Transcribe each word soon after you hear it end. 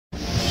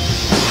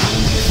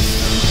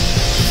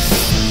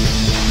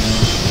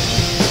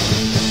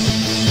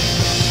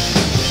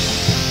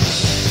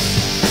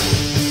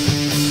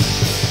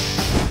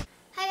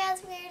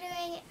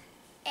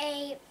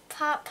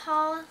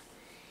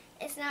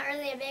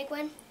really a big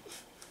one?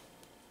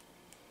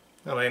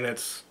 I mean,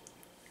 it's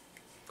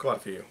quite a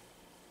few.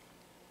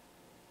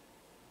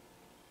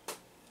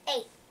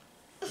 8.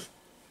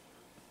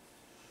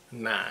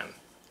 9.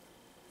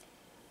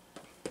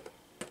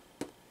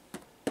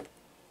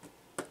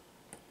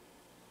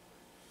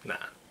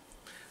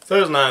 So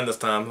there's 9 this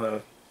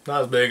time.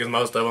 Not as big as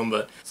most of them,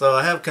 but so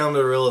I have come to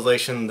the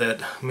realization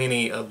that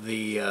many of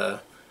the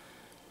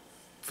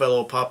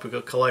fellow pop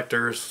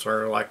collectors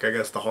are like, I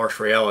guess, the harsh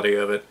reality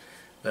of it,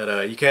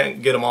 that you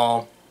can't get them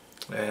all,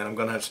 and I'm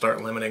gonna have to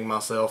start limiting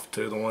myself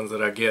to the ones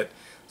that I get.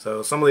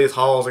 So some of these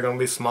hauls are gonna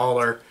be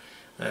smaller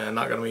and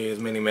not gonna be as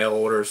many mail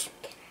orders.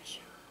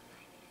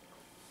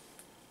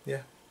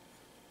 Yeah,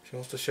 she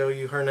wants to show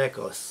you her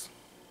necklace.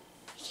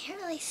 You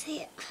can't really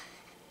see it.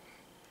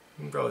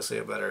 You can probably see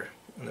it better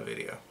in the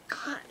video.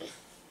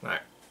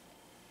 Alright,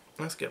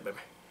 let's get it, baby.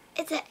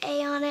 It's an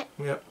A on it.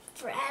 Yep.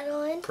 For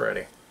Adeline.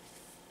 Pretty.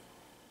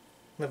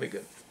 That'd be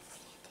good.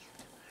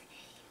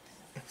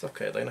 It's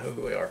okay, they know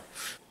who we are.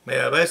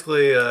 Yeah,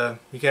 basically,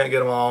 you can't get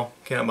them all,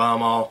 can't buy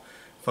them all.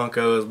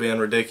 Funko is being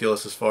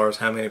ridiculous as far as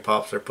how many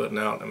pops they're putting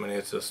out. I mean,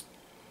 it's just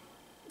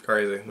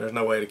crazy. There's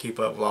no way to keep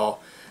up with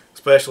all.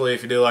 Especially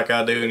if you do like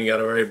I do and you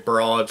got a very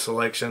broad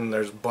selection.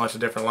 There's a bunch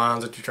of different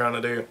lines that you're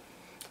trying to do.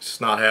 It's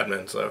just not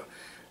happening. So,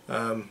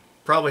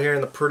 probably here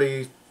in the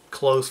pretty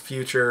close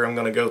future, I'm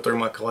going to go through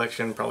my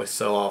collection, probably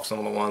sell off some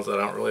of the ones that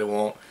I don't really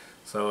want.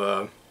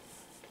 So,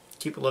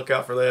 keep a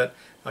lookout for that.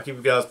 I'll keep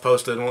you guys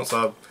posted once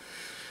I'll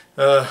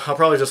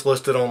probably just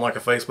list it on like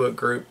a Facebook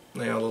group,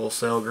 you know, a little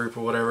sale group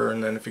or whatever,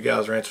 and then if you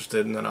guys are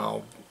interested, and then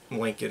I'll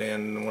link it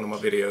in one of my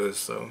videos.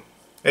 So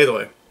either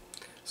way,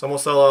 so I'm going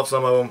to sell off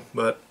some of them,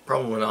 but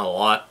probably not a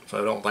lot,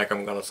 so I don't think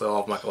I'm going to sell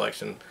off my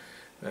collection.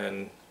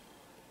 And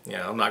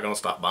yeah, I'm not going to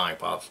stop buying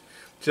pops.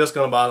 Just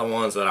going to buy the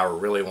ones that I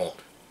really want.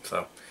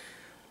 So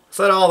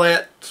said all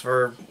that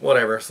for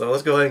whatever. So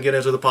let's go ahead and get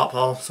into the pop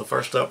haul. So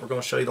first up, we're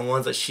going to show you the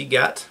ones that she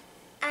got.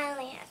 I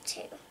only have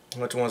 2.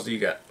 Which ones do you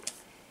got?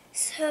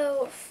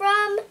 So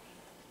from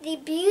the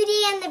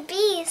Beauty and the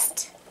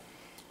Beast.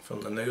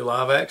 From the new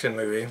live action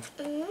movie.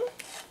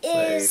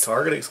 It's a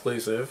Target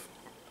exclusive.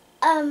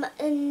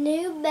 A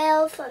new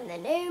Belle from the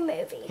new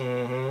movie.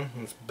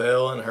 It's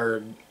Belle and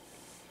her,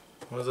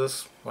 what is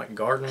this? Like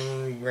guard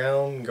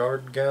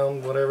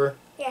gown, whatever.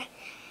 Yeah.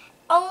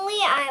 Only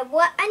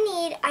what I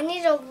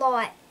need a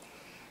lot.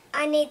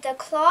 I need the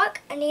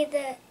clock, I need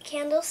the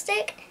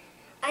candlestick,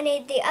 I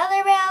need the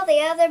other bell, the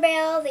other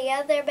bell, the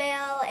other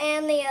bell,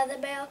 and the other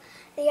bell,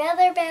 the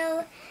other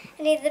bell.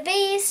 I need the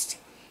beast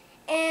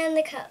and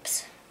the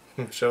cups.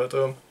 Show it to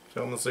them.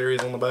 Show them the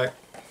series on the back.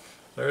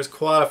 There's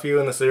quite a few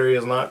in the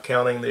series, not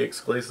counting the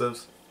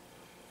exclusives.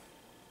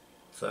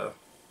 So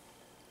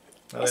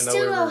I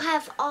still don't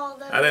have all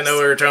those. I didn't know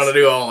we were trying to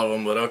do all of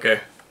them, but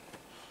okay.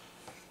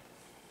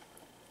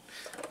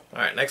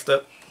 Alright, next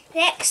up.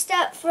 Next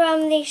up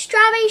from the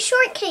Strawberry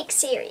Shortcake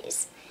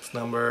series. It's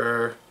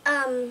number...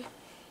 right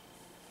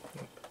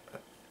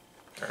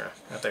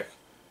there.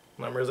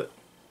 What number is it?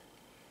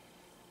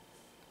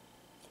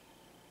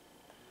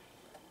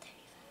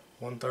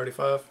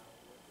 135?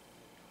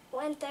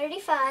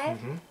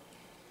 135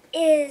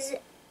 is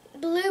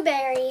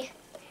Blueberry.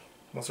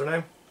 What's her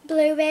name?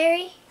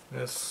 Blueberry.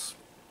 It's...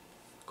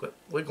 Quit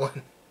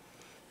wiggling.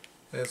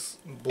 It's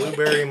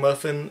Blueberry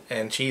Muffin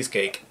and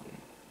Cheesecake.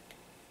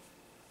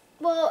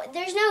 Well,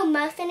 there's no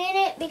muffin in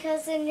it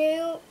because the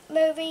new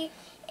movie,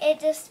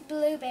 it's just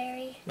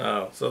blueberry.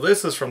 Oh, so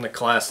this is from the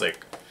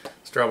classic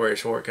Strawberry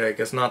Shortcake.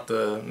 It's not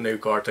the new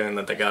cartoon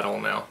that they got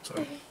on now. So.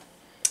 Cause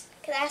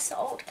that's the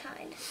old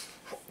kind.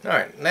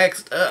 Alright,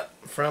 next up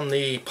from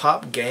the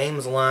Pop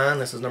Games line,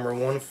 this is number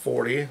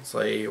 140. It's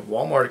a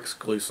Walmart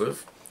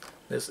exclusive.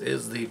 This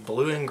is the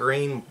blue and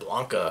green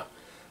Blanca.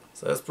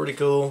 So that's pretty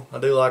cool. I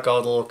do like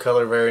all the little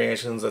color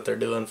variations that they're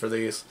doing for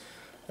these.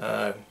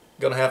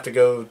 Gonna have to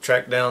go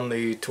track down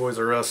the Toys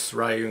R Us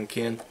Ryu and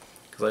Ken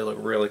because they look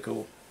really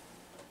cool.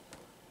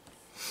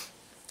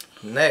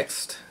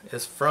 Next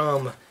is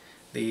from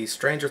the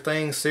Stranger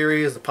Things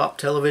series, the Pop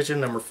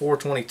Television number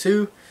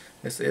 422.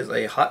 This is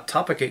a Hot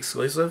Topic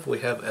exclusive.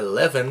 We have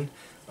 11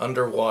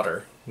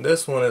 underwater.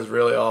 This one is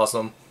really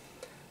awesome.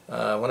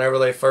 Whenever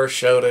they first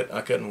showed it,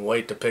 I couldn't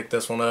wait to pick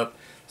this one up.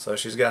 So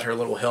she's got her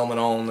little helmet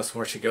on. This is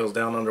where she goes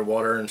down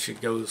underwater and she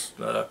goes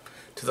to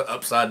the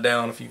upside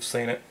down, if you've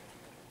seen it.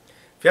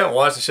 If you haven't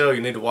watched the show,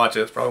 you need to watch it.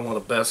 It's probably one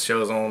of the best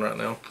shows on right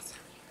now.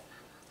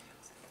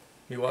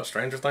 You watch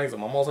Stranger Things at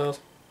Mama's house?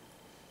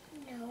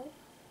 No.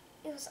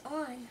 It was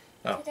on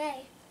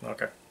today.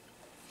 Okay.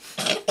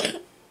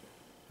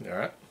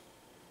 Alright.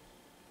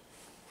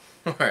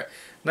 Alright.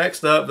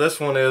 Next up,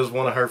 this one is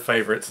one of her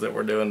favorites that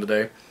we're doing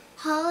today.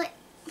 Holly.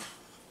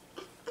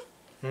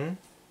 I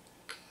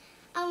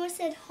almost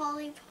said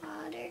Holly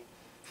Potter.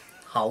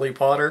 Holly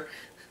Potter?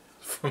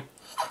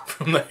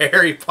 From the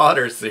Harry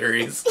Potter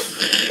series.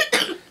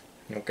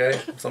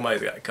 Okay,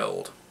 somebody's got a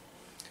cold.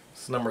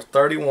 This is number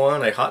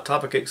 31, a Hot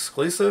Topic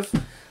exclusive.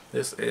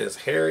 This is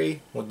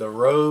Harry with the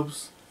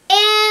robes.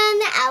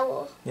 And the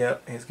owl.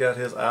 Yep, he's got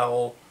his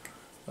owl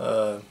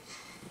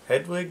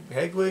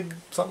Hedwig,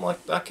 something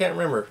like that. I can't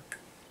remember.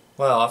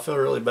 Wow, I feel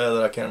really bad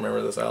that I can't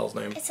remember this owl's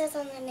name. It says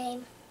on the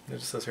name. It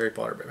just says Harry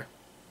Potter, baby.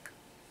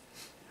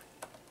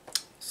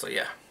 So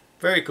yeah,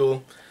 very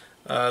cool.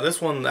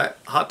 This one, that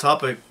Hot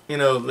Topic, you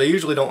know, they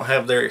usually don't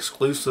have their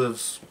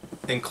exclusives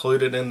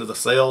included into the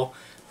sale,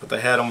 but they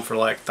had them for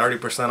like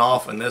 30%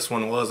 off, and this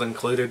one was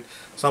included.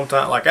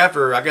 Sometime, like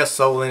after, I guess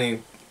so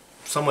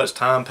much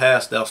time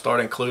passed, they'll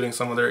start including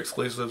some of their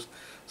exclusives.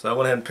 So I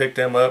went ahead and picked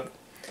them up.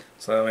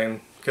 So I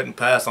mean, couldn't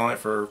pass on it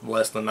for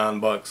less than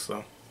 $9.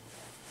 So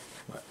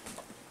but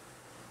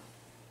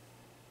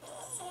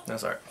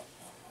that's alright.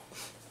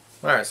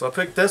 Alright, so I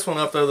picked this one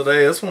up the other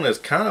day. This one is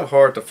kind of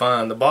hard to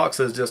find. The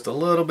box is just a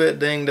little bit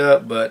dinged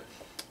up, but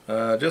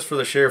just for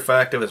the sheer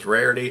fact of its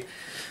rarity,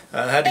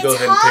 I had to go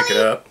ahead and pick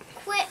it up.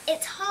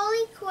 It's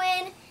Harley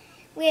Quinn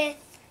with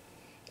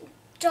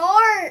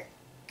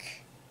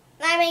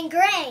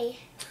gray.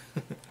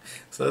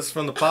 So this is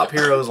from the Pop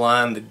Heroes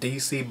line, the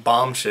DC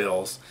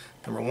Bombshells,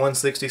 number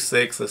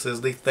 166. This is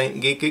the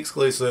Think Geek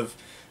exclusive.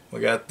 We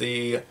got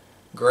the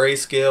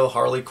grayscale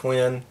Harley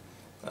Quinn.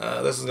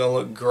 This is going to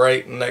look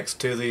great next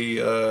to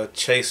the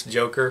Chase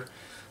Joker.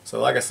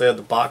 So like I said,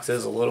 the box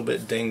is a little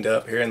bit dinged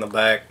up here in the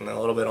back and a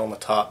little bit on the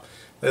top.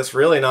 It's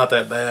really not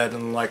that bad,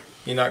 and like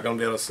you're not going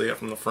to be able to see it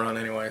from the front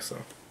anyway. So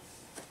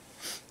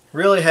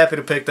really happy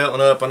to pick that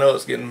one up. I know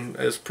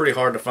it's pretty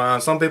hard to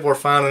find. Some people are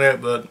finding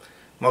it, but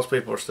most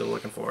people are still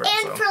looking for it.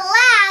 And for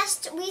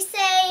last, we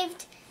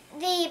saved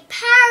the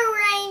Power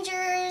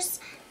Rangers.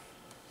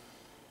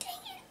 Dang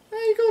it! How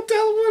you gonna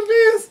tell them what it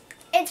is?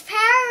 It's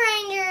Power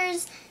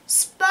Rangers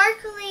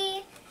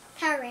Sparkly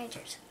Power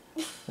Rangers.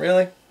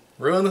 Really?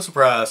 Ruin the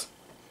surprise.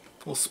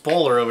 Little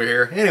spoiler over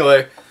here.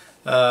 Anyway,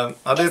 I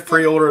did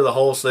pre-order the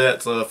whole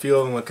set, so a few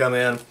of them will come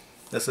in.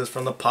 This is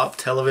from the Pop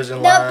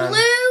Television line. The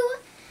blue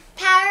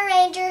Power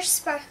Rangers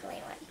Sparkly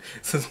one.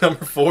 This is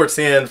number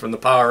 410 from the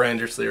Power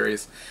Rangers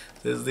series.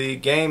 This is the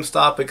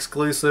GameStop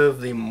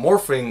exclusive, the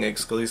Morphing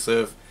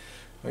exclusive.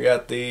 We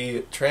got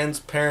the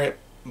transparent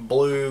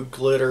blue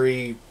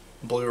glittery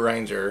Blue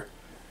Ranger.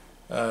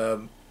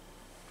 You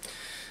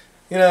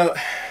know,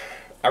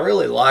 I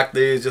really like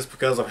these just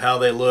because of how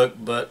they look,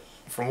 but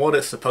from what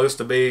it's supposed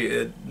to be,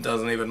 it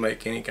doesn't even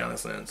make any kind of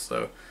sense.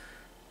 So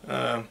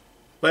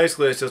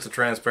basically it's just a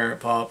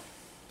transparent pop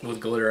with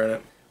glitter in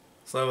it.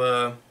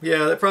 So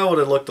yeah, they probably would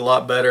have looked a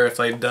lot better if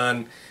they'd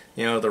done,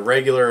 you know, the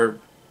regular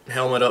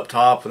helmet up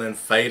top and then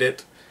fade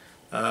it.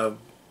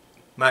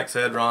 Max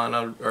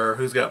Hedron, or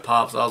Who's Got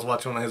Pops, I was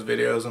watching one of his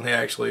videos and he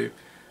actually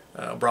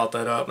brought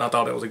that up, and I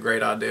thought it was a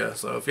great idea.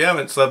 So if you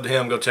haven't subbed to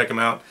him, go check him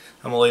out.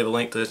 I'm going to leave a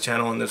link to his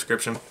channel in the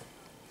description.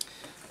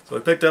 So we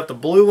picked up the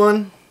blue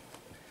one,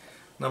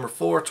 number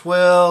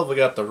 412. We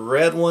got the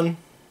red one.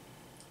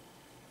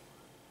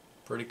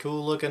 Pretty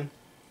cool looking.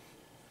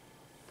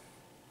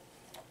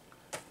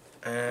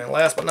 And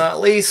last but not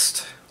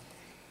least,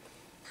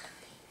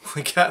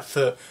 we got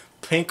the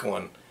pink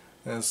one.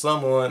 And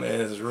someone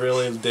is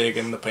really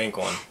digging the pink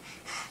one.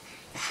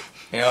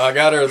 You know, I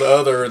got her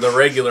the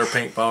regular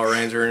pink Power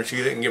Ranger, and she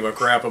didn't give a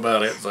crap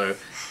about it. So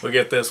we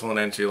get this one,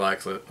 and she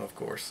likes it, of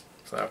course.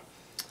 So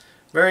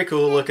very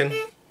cool looking.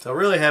 So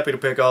really happy to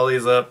pick all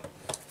these up.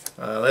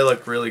 They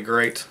look really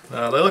great. They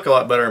look a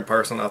lot better in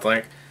person, I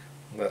think.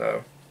 But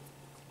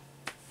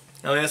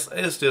I mean,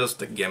 it's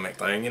just a gimmick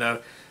thing, you know.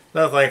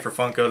 Another thing for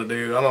Funko to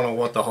do. I don't know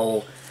what the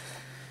whole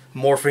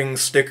morphing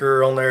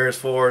sticker on there is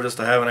for, just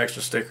to have an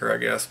extra sticker, I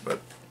guess. But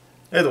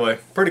either way,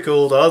 pretty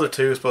cool. The other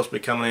two are supposed to be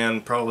coming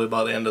in probably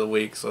by the end of the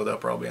week, so they'll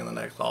probably be in the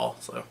next haul.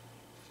 So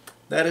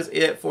that is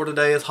it for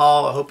today's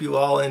haul. I hope you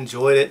all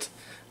enjoyed it.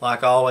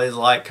 Like always,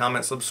 like,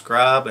 comment,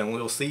 subscribe, and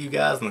we'll see you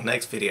guys in the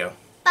next video.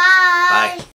 Bye. Bye.